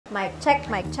Mic check,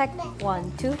 mic check. 1,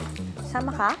 2.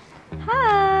 Sama ka?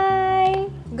 Hi!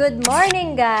 Good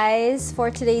morning, guys! For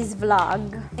today's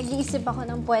vlog, nag-iisip ako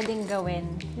ng pwedeng gawin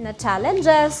na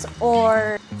challenges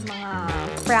or mga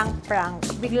prank-prank.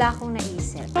 Bigla akong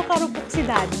naisip. So, karupot si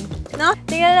Daddy. No?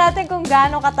 Tingnan natin kung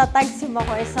gaano katatag si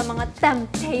Makoy sa mga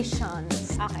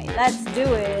temptations. Okay, let's do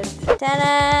it!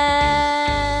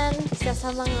 Tanan! Isa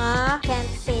sa mga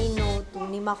can't say no to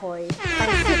ni Makoy.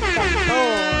 Pansit canton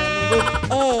with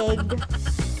egg.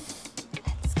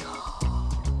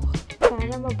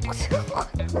 Sana mabuksan ko.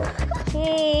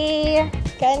 Okay.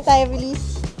 Kain tayo,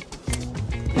 Elisse.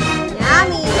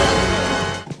 Yummy!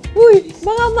 Uy!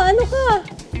 Baka maano ka!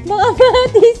 Baka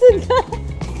matisod ka!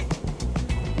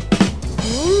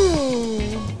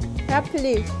 Sarap,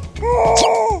 Elisse.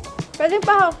 Pwede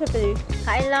pa ako sa Elisse.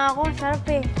 Kain lang ako. Sarap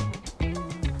eh.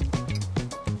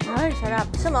 Ay, sarap.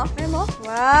 Gusto mo? Ay mo?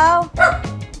 Wow!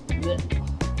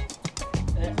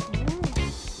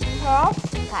 Sarap.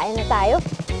 Kain na tayo.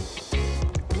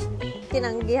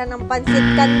 Tinanggihan ng pansit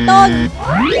canton.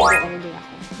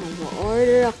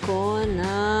 Mag-order ako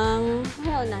ng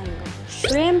unahin ko.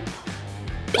 Shrimp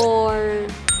or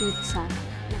pizza.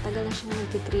 Matagal na siya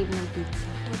nag-crave ng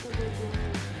pizza.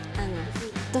 Ano?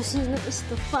 Tocino is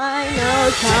the final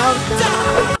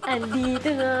countdown.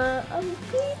 Andito na ang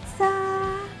pizza.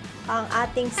 Ang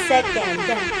ating second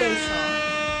temptation.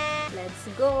 Let's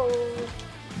go.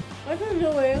 What you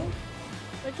doing?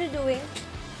 What you doing?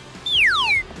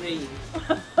 Praying.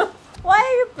 Why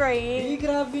are you praying? Eh,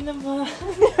 grabe naman.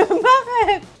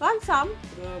 Bakit? Want some?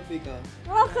 Grabe ka.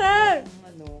 Bakit?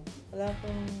 Ano, wala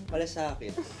kang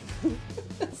malasakit.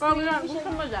 Program, gusto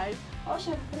mo live? Oh,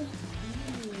 syempre.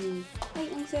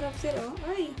 Ay, ang sarap, sir, oh.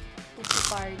 Ay. Puso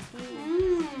party.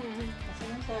 Kasi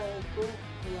yung salad ko,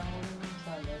 kailangan ko ng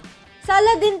salad.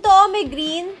 Salad din to, may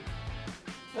green.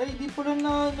 Ay, di pala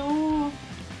na, ano,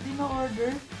 di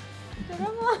na-order. Tara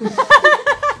mo.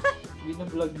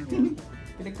 Bina-vlog mo.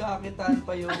 Pinagkakakitaan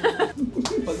pa yung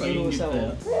pag-alusa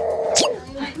mo.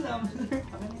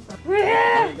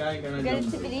 Galit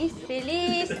si Feliz.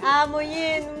 Feliz,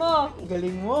 amoyin mo.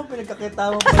 Galing mo,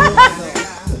 pinagkakitaan mo pa yung ano.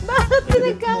 Bakit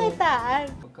pinagkakitaan?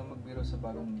 Huwag kang magbiro sa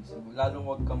bagong gising. Lalong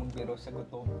huwag kang magbiro sa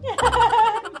gutom.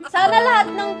 Sana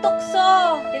lahat ng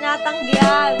tukso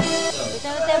tinatanggihan. Ito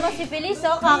na tema si Feliz,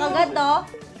 oh. Kakagat, oh.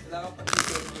 Wala ka pa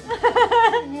dito.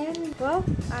 Wow,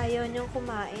 ayaw niyong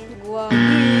kumain. Wow.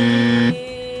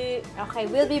 Okay,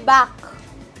 we'll be back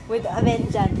with a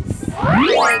vengeance.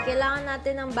 Okay, kailangan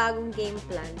natin ng bagong game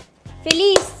plan.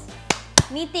 Feliz!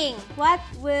 Meeting. What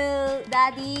will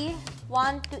Daddy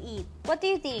want to eat? What do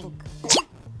you think?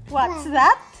 What's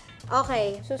that?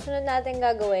 Okay, susunod natin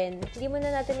gagawin. Hindi mo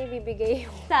na natin ibibigay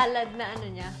yung salad na ano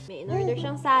niya. May in-order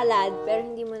siyang salad, pero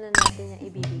hindi mo na natin niya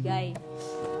ibibigay.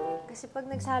 Kasi pag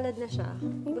nagsalad na siya,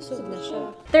 busog na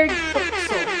siya. Third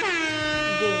tukso.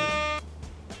 Game.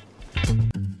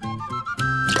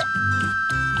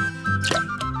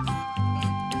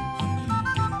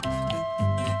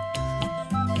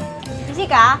 Busy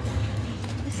ka?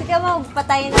 Gusto ka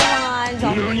magpatay ng mga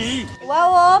zombies?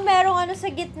 Wow, oh, merong ano sa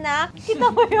gitna.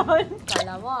 Kita mo yun?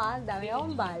 Kala mo dami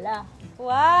akong bala.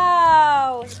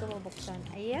 Wow! Ito mabuksan.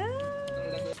 Ayan.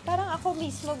 Parang ako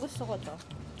mismo gusto ko to.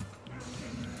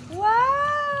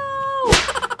 Wow!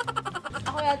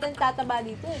 Ako yata yung tataba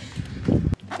dito eh.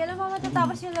 Kailan ba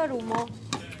matatapos yung laro mo?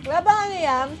 Wala ba ano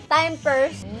yan? Time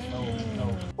first? No.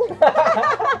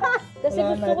 Kasi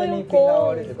gusto ko yung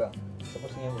call. Diba?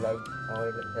 Tapos na yung vlog. Okay,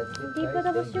 that's it. Hindi pa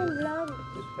tapos yung vlog.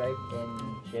 Subscribe and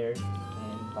share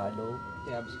and follow.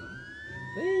 Tabs ko.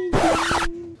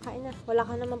 Kain na. Wala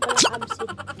ka naman palang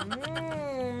absit.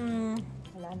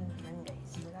 Wala na naman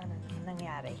guys. Wala na naman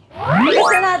nangyari.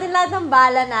 Ilabas na natin lahat ng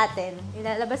bala natin.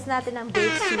 Ilalabas natin ang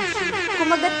baked sushi.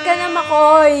 Kumagat ka na,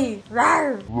 Makoy!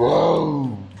 Rar!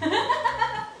 Wow!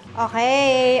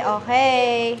 Okay.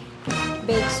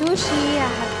 Baked sushi.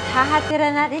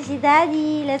 Hahatiran natin si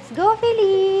Daddy. Let's go,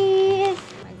 Feliz!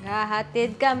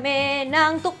 Maghahatid kami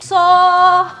ng tukso!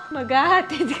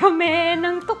 Maghahatid kami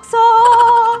ng tukso!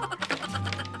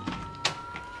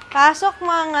 Pasok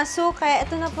mga suke.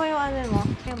 Ito na po yung ano mo.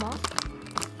 Ayaw mo?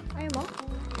 Ayaw mo?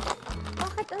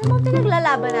 Bakit? Ano mo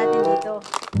pinaglalaban natin dito?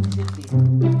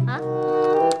 Ha?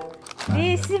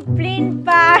 Discipline,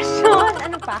 passion.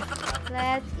 Ano pa?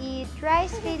 Let's eat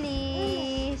rice,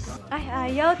 Feliz.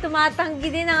 Ay, ayaw. Tumatanggi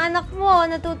din ang anak mo.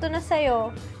 Natuto na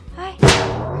sa'yo. Ay.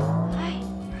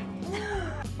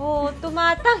 Oh,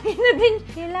 tumatanggi na din.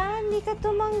 Kailangan di ka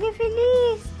tumanggi,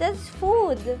 Feliz. That's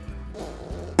food.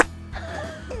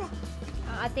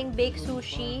 Ang ating baked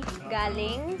sushi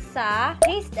galing sa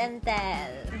Taste and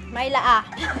Tell. Myla ah.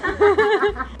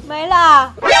 Myla ah.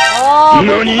 Oh,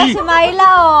 buti pa si Myla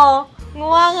oh.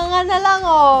 Nguwanga na lang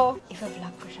oh.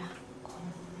 I-vlog ko siya.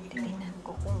 Titignan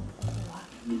ko kung kukuha.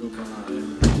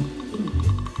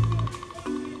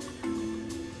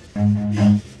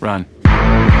 Run.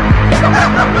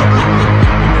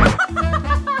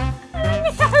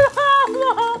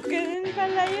 Ganun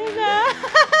pala yun ah.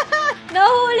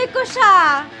 Nahuli ko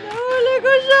siya. Nahuli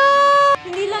ko siya.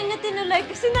 Hindi lang niya tinuloy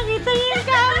kasi nakita niya yung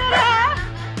camera.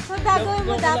 So, gagawin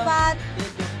mo dapat.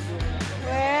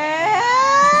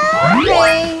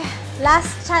 Okay.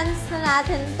 Last chance na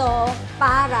natin to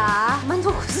para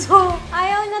manukso.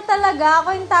 Ayaw na talaga.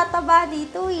 Ako yung tataba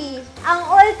dito eh. Ang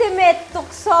ultimate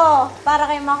tukso para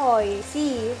kay Makoy,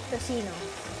 si Tocino.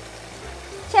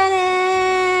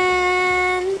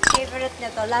 Chanan! Favorite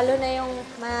niya to. Lalo na yung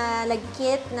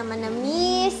malagkit na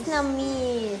manamis na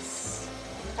miss.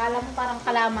 Kala mo parang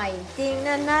kalamay.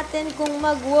 Tingnan natin kung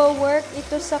magwo-work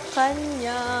ito sa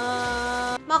kanya.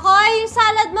 Makoy, yung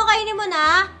salad mo, kainin mo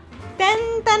na.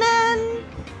 Tan-tanan!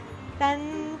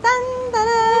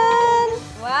 Tan-tan-tanan!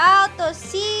 Wow,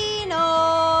 tocino!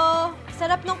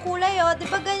 Sarap ng kulay, oh. Di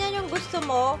ba ganyan yung gusto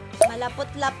mo?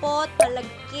 Malapot-lapot,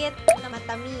 malagkit, na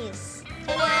matamis.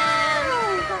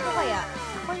 Tanan! Ito ko kaya?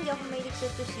 Ako hindi ako mahilig sa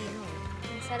tocino.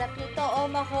 Ang sarap nito, oh,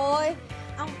 Makoy.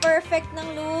 Ang perfect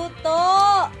ng luto!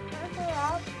 Ang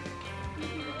sarap.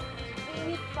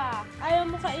 Init pa. Ayaw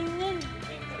mo kainin.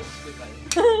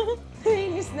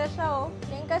 Inis na siya, oh.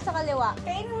 Tingin ka sa kaliwa.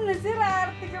 Kainin mo na si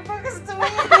Rarte ka pa gusto mo.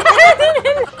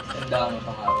 Ang dami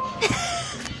pang araw.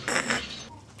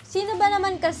 Sino ba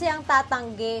naman kasi ang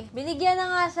tatanggi? Binigyan na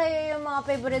nga sa'yo yung mga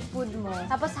favorite food mo.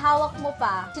 Tapos hawak mo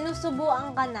pa.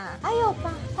 Sinusubuan ka na. Ayaw pa.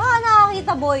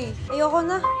 Nakakita, boy. Ayoko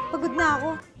na. Pagod na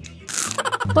ako.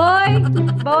 Boy!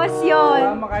 Bawas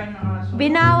yun. Makain ng aso.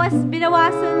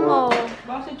 Binawasan mo.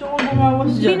 Bakit Choco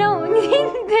bumawas dyan?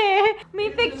 Hindi.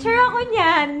 May picture ako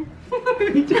niyan.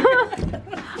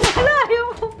 Wala, ayaw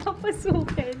kong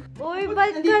papasukin. Uy,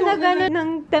 ba't ka na gano'n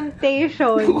ng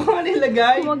temptation? Hindi ko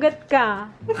nilagay. Kumagat ka.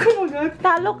 Kumagat.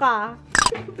 Talo ka.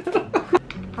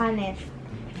 Honest.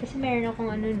 Kasi meron akong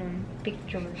ano nun,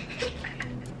 picture.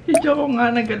 Si Choco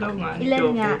nga, nagalaw nga. Ilan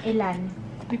nga? Ilan?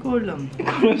 Hindi ko alam.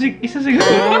 Isa siguro.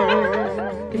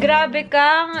 Grabe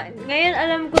ka. Ngayon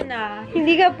alam ko na.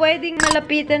 Hindi ka pwedeng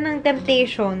malapitan ng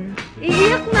temptation.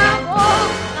 Iiyak na ako.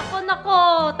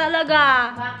 Nako.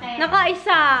 Talaga. Bakit?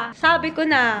 Nakaisa. Sabi ko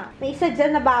na. May isa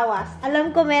dyan na bawas.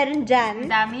 Alam ko meron dyan.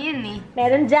 Ang dami yun eh.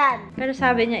 Meron dyan. Pero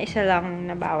sabi niya isa lang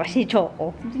na bawas. Si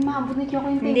Choco. Hindi maabot ni Choco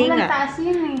yung Hindi table. nga. Ang taas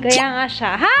yun eh. Kaya nga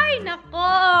siya. Hay!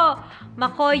 Nako!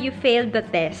 Mako, you failed the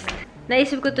test.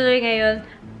 Naisip ko tuloy ngayon,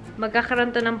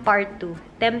 magkakaroon to ng part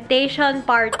 2. Temptation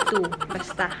part 2.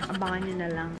 Basta, abangan nyo na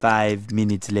lang. 5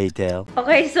 minutes later.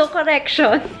 Okay, so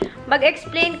correction.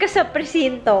 Mag-explain ka sa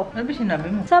presinto. Ano ba sinabi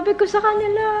mo? Sabi ko sa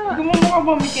kanila. Gumamukha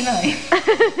ba may kinain?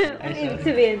 Ano ibig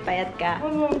sabihin, payat ka?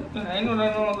 Ano? Kinain mo na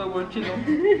naman sa word chino.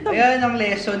 Ayan ang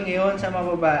lesson ngayon sa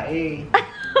mga babae.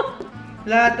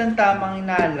 Lahat ng tamang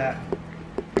hinala,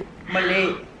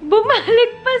 mali.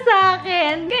 Bumalik pa sa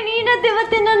akin. Kanina, di ba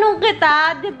tinanong kita?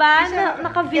 Di ba?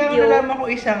 Naka-video. Kaya nalaman ko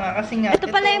isa nga kasi nga. Ito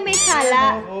pala yung may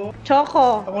sala. Ako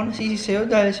Choco. nasisi sa'yo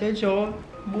dahil sa'yo, Choco.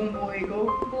 Buong buhay ko.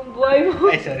 Buong buhay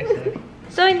mo. Ay, sorry.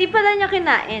 So, hindi pala niya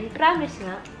kinain. Promise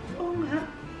nga. Oo nga.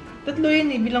 Tatlo yun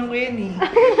eh. Bilang ko yun eh.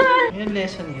 Yun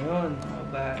lesson yun. Mga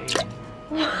babae.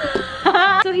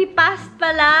 So, he passed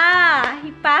pala.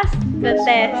 He passed the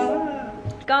test.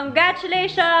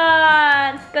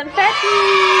 Congratulations! Confetti!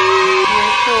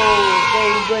 You're so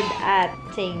very good at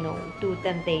saying no to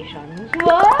temptations.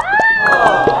 What?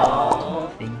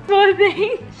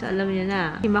 Thanks. So, alam niyo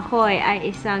na, si Makoy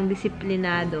ay isang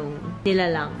disiplinadong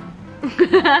nilalang.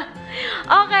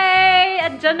 Okay!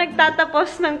 At dyan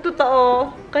nagtatapos ng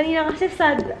totoo. Kanina kasi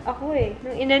sad ako eh.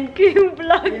 Nung in-end ko yung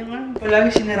vlog. Kaya nga, palagi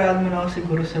siniraan mo na ako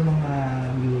siguro sa mga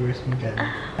viewers mo dyan.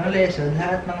 Ang lesson,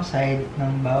 lahat ng side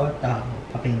ng bawat tao,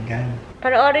 pakinggan.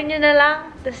 Panoorin nyo na lang.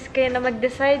 Tapos kayo na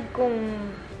mag-decide kung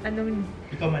anong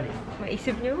Ikaw mali.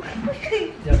 maisip nyo.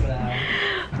 Joke lang.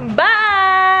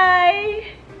 Bye!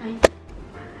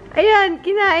 Ayan,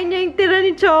 kinain niya yung tira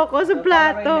ni Choco sa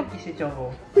plato. Parang si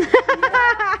Choco.